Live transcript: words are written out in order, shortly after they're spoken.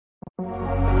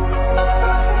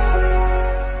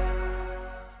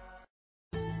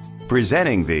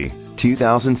Presenting the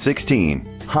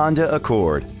 2016 Honda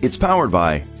Accord. It's powered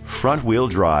by front-wheel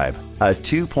drive, a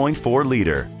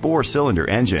 2.4-liter four-cylinder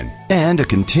engine, and a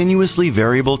continuously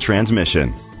variable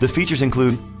transmission. The features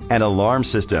include an alarm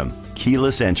system,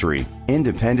 keyless entry,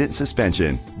 independent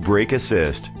suspension, brake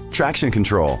assist, traction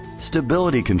control,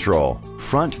 stability control,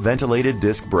 front ventilated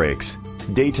disc brakes,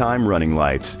 daytime running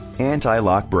lights,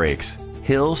 anti-lock brakes,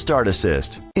 hill start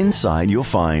assist. Inside you'll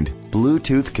find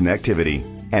Bluetooth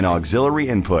connectivity, an auxiliary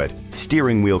input,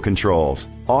 steering wheel controls,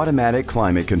 automatic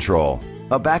climate control,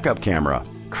 a backup camera,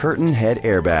 curtain head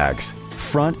airbags,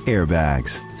 front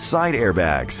airbags,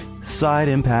 side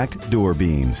impact door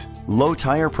beams, low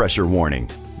tire pressure warning.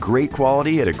 Great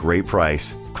quality at a great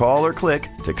price. Call or click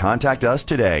to contact us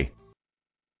today.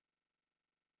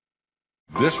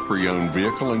 This pre-owned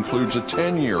vehicle includes a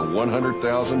 10-year,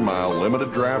 100,000-mile limited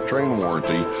drivetrain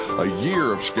warranty, a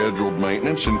year of scheduled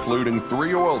maintenance including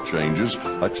 3 oil changes,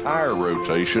 a tire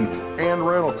rotation, and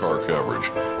rental car coverage.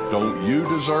 Don't you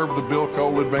deserve the Bill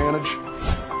Cole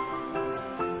advantage?